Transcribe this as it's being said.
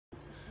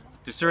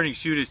discerning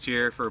shootist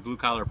here for blue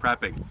collar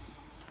prepping.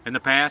 In the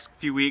past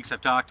few weeks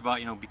I've talked about,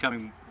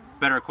 becoming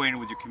better acquainted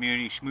with your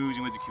community,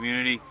 schmoozing with your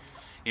community,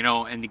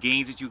 and the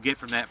gains that you get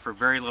from that for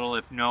very little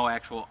if no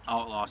actual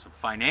loss of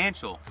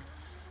financial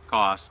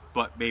costs,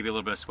 but maybe a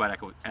little bit of sweat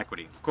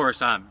equity. Of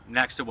course,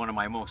 next to one of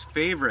my most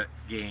favorite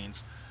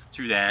gains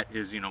through that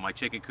is, my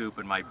chicken coop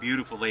and my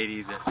beautiful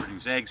ladies that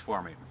produce eggs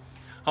for me.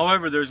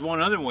 However, there's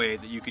one other way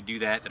that you could do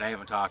that I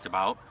haven't talked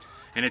about,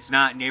 and it's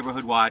not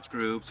neighborhood watch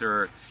groups,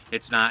 or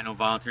it's not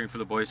volunteering for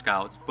the Boy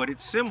Scouts, but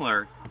it's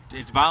similar.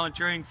 It's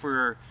volunteering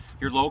for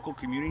your local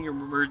community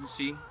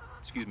emergency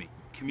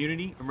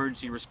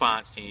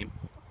response team,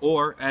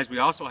 or, as we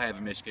also have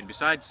in Michigan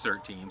besides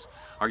CERT teams,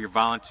 are your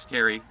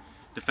voluntary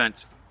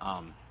defense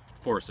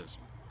forces.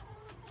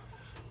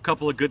 A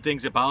couple of good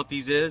things about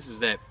these is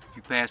that if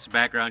you pass the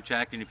background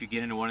check and if you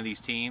get into one of these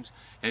teams,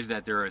 is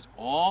that there is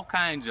all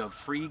kinds of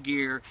free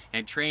gear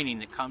and training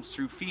that comes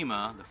through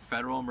FEMA, the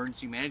Federal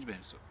Emergency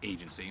Management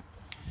Agency,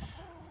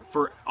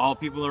 for all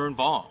people who are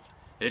involved.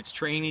 It's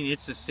training,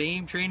 it's the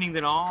same training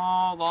that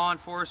all law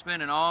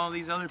enforcement and all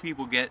these other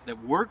people get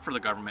that work for the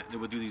government that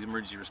will do these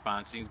emergency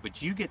response things,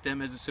 but you get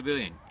them as a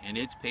civilian, and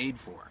it's paid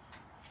for.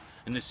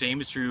 And the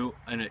same is true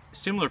in a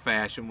similar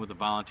fashion with the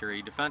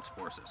voluntary defense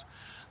forces.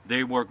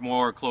 They work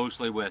more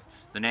closely with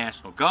the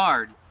National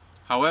Guard.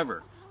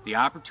 However, the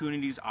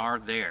opportunities are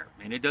there,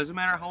 and it doesn't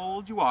matter how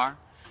old you are.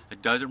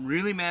 It doesn't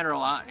really matter a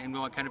lot in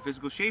what kind of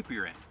physical shape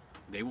you're in.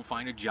 They will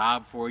find a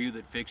job for you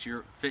that fits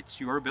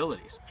your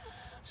abilities.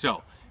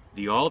 So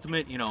the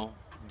ultimate,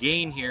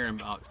 gain here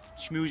about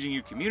schmoozing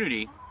your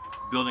community,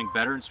 building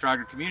better and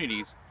stronger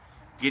communities,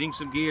 getting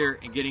some gear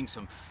and getting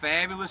some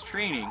fabulous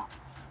training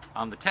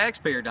on the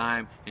taxpayer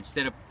dime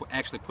instead of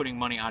actually putting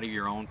money out of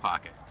your own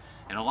pocket.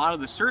 And a lot of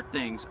the CERT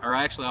things are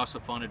actually also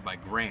funded by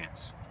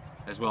grants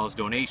as well as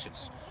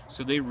donations.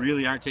 So they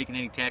really aren't taking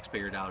any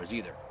taxpayer dollars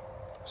either.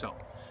 So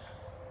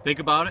think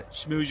about it,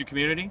 schmooze your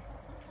community.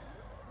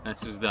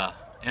 This is the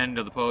end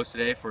of the post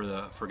today for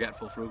the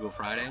Forgetful Frugal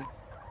Friday.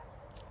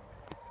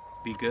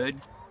 Be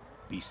good,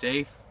 be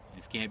safe, and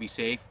if you can't be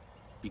safe,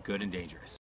 be good and dangerous.